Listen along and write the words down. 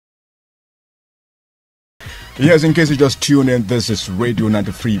Yes, in case you just tune in, this is Radio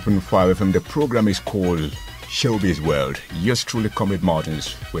 93.5 FM. The program is called Showbiz World. Yours truly, Comrade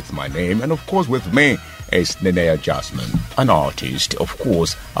Martins, with my name. And of course, with me is Nenaya Jazmine, an artist, of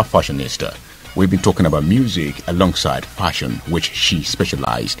course, a fashionista. We've been talking about music alongside fashion, which she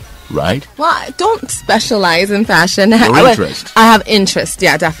specialized, right? Well, I don't specialize in fashion. Your interest? I have interest,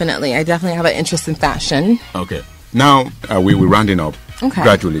 yeah, definitely. I definitely have an interest in fashion. Okay. Now, we're rounding up. Okay.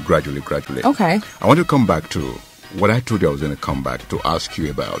 Gradually. Okay. I want to come back to what I told you I was going to come back to ask you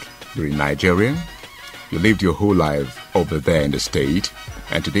about. You're in Nigeria. You lived your whole life over there in the state,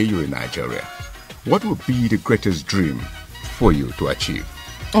 and today you're in Nigeria. What would be the greatest dream for you to achieve?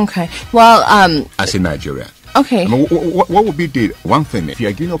 Okay. Well, as in Nigeria. Okay. I mean, what would be the one thing, if you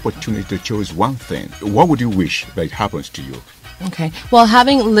are given an opportunity to choose one thing, what would you wish that it happens to you? Okay. Well,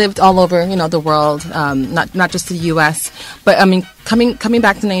 having lived all over, the world, not just the U.S., but I mean, coming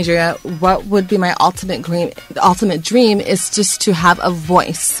back to Nigeria, what would be my ultimate dream is just to have a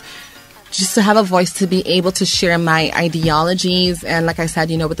voice. Just to have a voice to be able to share my ideologies. And like I said,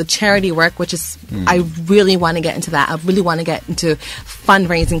 with the charity work, which is, I really want to get into that. I really want to get into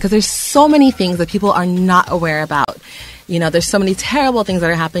fundraising because there's so many things that people are not aware about. There's so many terrible things that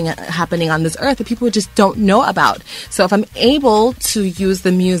are happening on this earth that people just don't know about. So if I'm able to use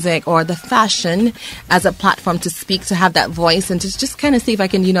the music or the fashion as a platform to speak, to have that voice and to just kind of see if I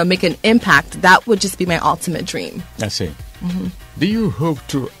can, make an impact, that would just be my ultimate dream. That's it. Mm-hmm. Do you hope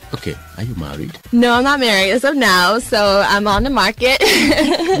to... Okay, are you married? No, I'm not married as of now, so I'm on the market.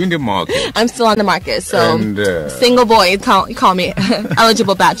 You're in the market? I'm still on the market, so single boy, call me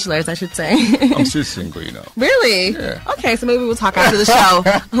eligible bachelors, I should say. I'm still single, Really? Yeah. Okay, so maybe we'll talk after the show.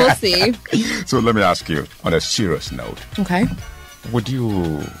 We'll see. So let me ask you, on a serious note. Okay. Would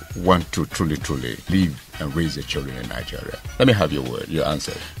you want to truly live and raise your children in Nigeria? Let me have your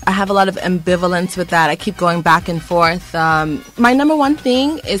answer. I have a lot of ambivalence with that. I keep going back and forth. My number one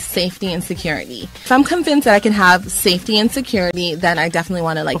thing is safety and security. If I'm convinced that I can have safety and security, then I definitely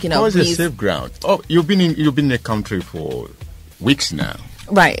want to, of course, a safe ground. Oh, you've been in the country for weeks now.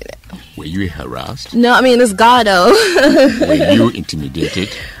 Right. Were you harassed? No, I mean, it's Rado. Were you intimidated?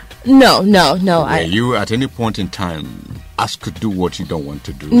 No. Were you at any point in time asked to do what you don't want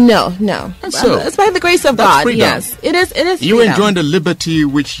to do? No. So, it's by the grace of God. Freedom. Yes, it is. It is. You freedom. enjoying the liberty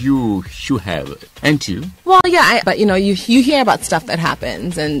which you should have, ain't you? Well, yeah, but you hear about stuff that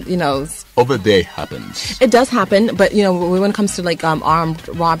happens, and over there happens. It does happen, but when it comes to like armed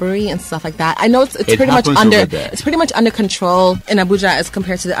robbery and stuff like that, I know it's pretty much under control in Abuja as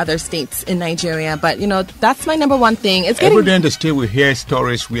compared to the other states in Nigeria. But that's my number one thing. Every day in the state we hear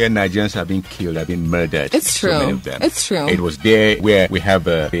stories where Nigerians have been killed, have been murdered. It's true. So many of them. It's true. It was there where we have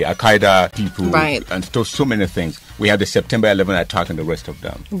the Al-Qaeda people, right, and so many things. We have the September 11 attack and the rest of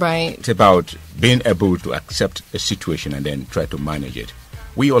them. Right. It's about being able to accept a situation and then try to manage it.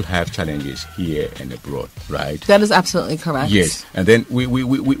 We all have challenges here and abroad, right? That is absolutely correct. Yes. And then we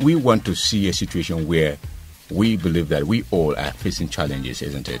want to see a situation where we believe that we all are facing challenges,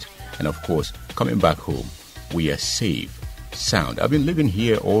 isn't it? And of course, coming back home, we are safe, sound. I've been living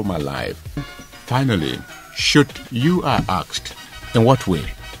here all my life. Finally, you are asked, in what way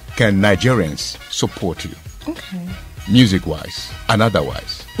can Nigerians support you? Okay. Music-wise and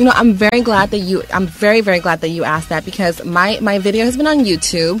otherwise. I'm very glad that I'm very, very glad that you asked that, because my video has been on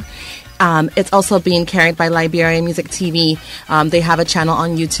YouTube. It's also being carried by Liberian Music TV. They have a channel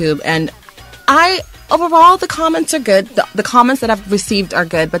on YouTube, and overall, the comments are good. The comments that I've received are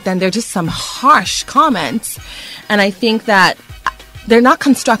good, but then there are just some harsh comments, and I think that they're not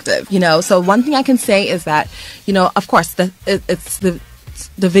constructive, So one thing I can say is that, of course,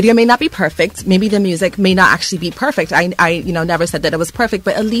 the video may not be perfect. Maybe the music may not actually be perfect. I never said that it was perfect,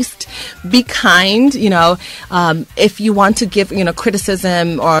 but at least be kind. If you want to give,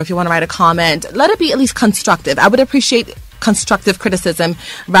 criticism, or if you want to write a comment, let it be at least constructive. I would appreciate constructive criticism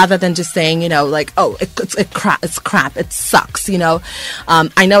rather than just saying, it's crap, it sucks,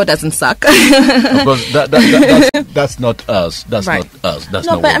 I know it doesn't suck. Because that's not us. That's right. Not us. That's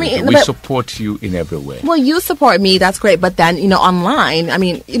not what we do. We support you in every way. Well, you support me, that's great. But then, online,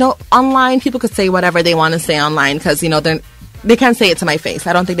 online people could say whatever they want to say online because, they can't say it to my face.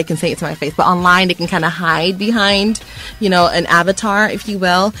 I don't think they can say it to my face. But online, they can kind of hide behind, an avatar, if you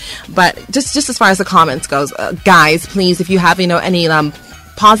will. But just as far as the comments goes, guys, please, if you have, any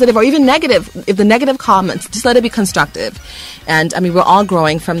positive or even negative, if the negative comments, just let it be constructive. And I mean, we're all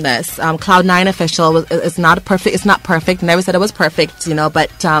growing from this. Cloud9 official is not perfect. It's not perfect. Never said it was perfect, you know,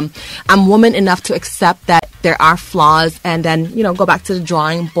 but I'm woman enough to accept that there are flaws, and then, you know, go back to the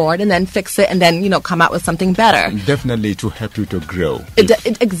drawing board and then fix it, and then, you know, come out with something better. Definitely to help you to grow.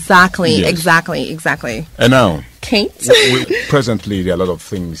 Exactly. And now, Kate? Presently, there are a lot of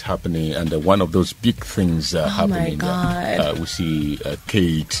things happening, and one of those big things happening. Oh, my God. We see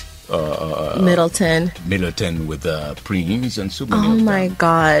Kate Middleton with Prince and so many. Oh, my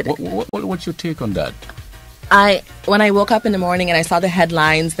God. What's your take on that? When I woke up in the morning and I saw the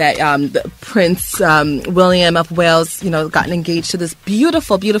headlines that the Prince William of Wales, you know, gotten engaged to this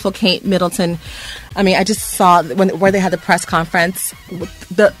beautiful, beautiful Kate Middleton. I mean, I just saw where they had the press conference.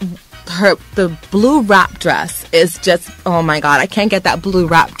 The blue wrap dress is just, oh my God, I can't get that blue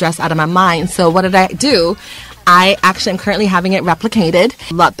wrap dress out of my mind. So what did I do? I actually am currently having it replicated.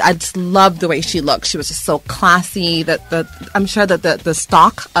 I just love the way she looked. She was just so classy. I'm sure that the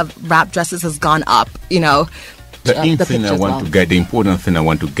stock of wrap dresses has gone up, you know. The important thing I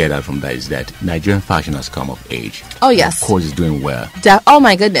want to get out from that is that Nigerian fashion has come of age. Oh, yes. Of course, it's doing well. Oh,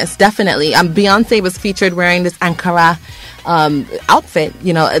 my goodness, definitely. Beyonce was featured wearing this Ankara outfit.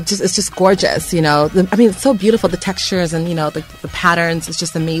 You know, it's just gorgeous, you know. I mean, it's so beautiful, the textures and, you know, the patterns. It's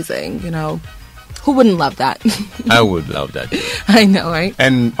just amazing, you know. Who wouldn't love that? I would love that. I know, right?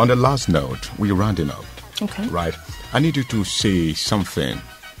 And on the last note, we're rounding up. Okay. Right? I need you to say something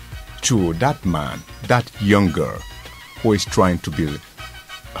to that man, that young girl who is trying to be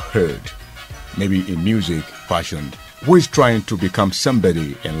heard, maybe in music, fashion, who is trying to become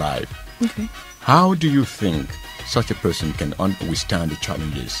somebody in life. Okay. How do you think such a person can withstand the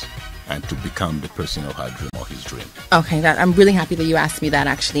challenges and to become the person of her dream or his dream? Okay, I'm really happy that you asked me that,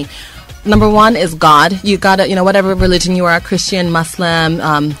 actually. Number one is God. You gotta, you know, whatever religion you are, Christian,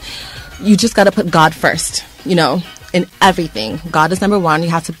 Muslim, you just gotta put God first, you know, in everything. God is number one. You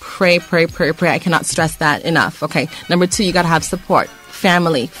have to pray. I cannot stress that enough. Okay. Number two, you gotta have support.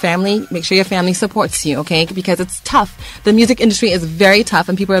 Family, make sure your family supports you, okay? Because it's tough. The music industry is very tough,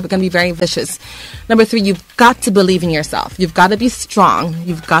 and people are going to be very vicious. Number three, you've got to believe in yourself. You've got to be strong.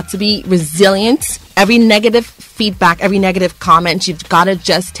 You've got to be resilient. Every negative feedback, every negative comment, you've got to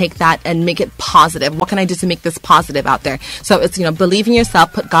just take that and make it positive. What can I do to make this positive out there? So it's, you know, believe in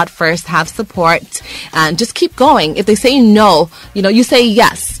yourself, put God first, have support, and just keep going. If they say no, you know, you say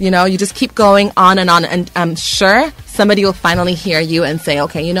yes. You know, you just keep going on, and I'm sure somebody will finally hear you and say,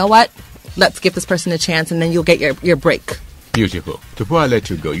 okay, you know what? Let's give this person a chance, and then you'll get your break. Beautiful. Before I let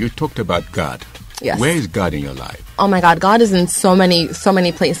you go, you talked about God. Yes. Where is God in your life? Oh my God, God is in so many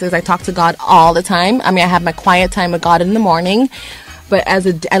places. I talk to God all the time. I mean, I have my quiet time with God in the morning. But I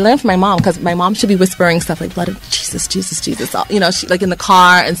learned from my mom, because my mom should be whispering stuff like blood of Jesus, Jesus, Jesus. You know, she, like in the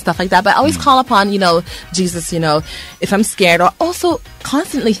car and stuff like that. But I always call upon, you know, Jesus, you know, if I'm scared, or also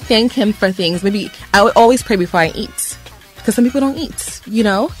constantly thank him for things. Maybe I would always pray before I eat, because some people don't eat, you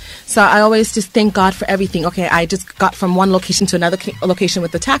know. So I always just thank God for everything. Okay, I just got from one location to another location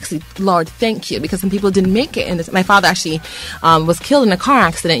with the taxi. Lord, thank you, because some people didn't make it. And my father actually was killed in a car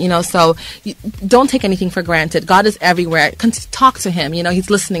accident, you know. So don't take anything for granted. God is everywhere. Talk to him. You know, he's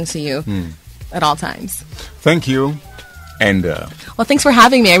listening to you at all times. Thank you. And well, thanks for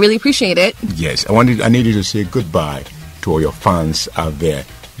having me. I really appreciate it. Yes, I need you to say goodbye to all your fans out there.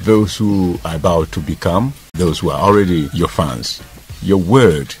 Those who are about to become, those who are already your fans. Your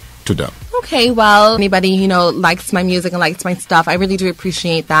word to them. Okay, well, anybody, you know, likes my music and likes my stuff, I really do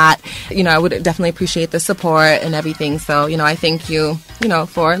appreciate that. You know, I would definitely appreciate the support and everything. So, you know, I thank you, you know,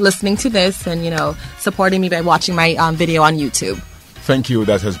 for listening to this and, you know, supporting me by watching my video on YouTube. Thank you.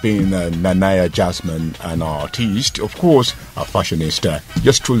 That has been Nenaya Jazmine, an artist, of course, a fashionista.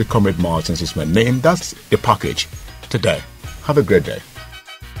 Just truly Comrade Martins is my name. That's the package today. Have a great day.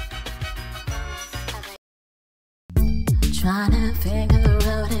 Trying to figure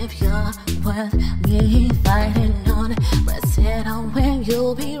out if you're worth me fighting on. Press it on when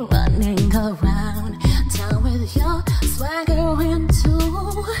you'll be running around town with your swagger into.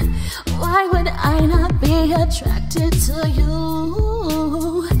 Why would I not be attracted to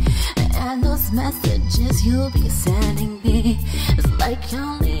you? And those messages you'll be sending me, it's like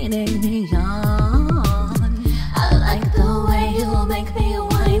you're leading me on. I like the way you make me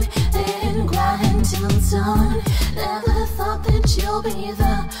whine and grind till dawn. Never thought that you'll be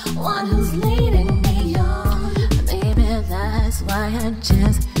the one who's leading me on. Maybe that's why I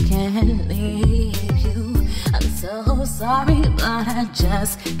just can't leave you. I'm so sorry, but I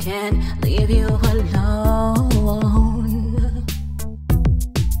just can't leave you alone.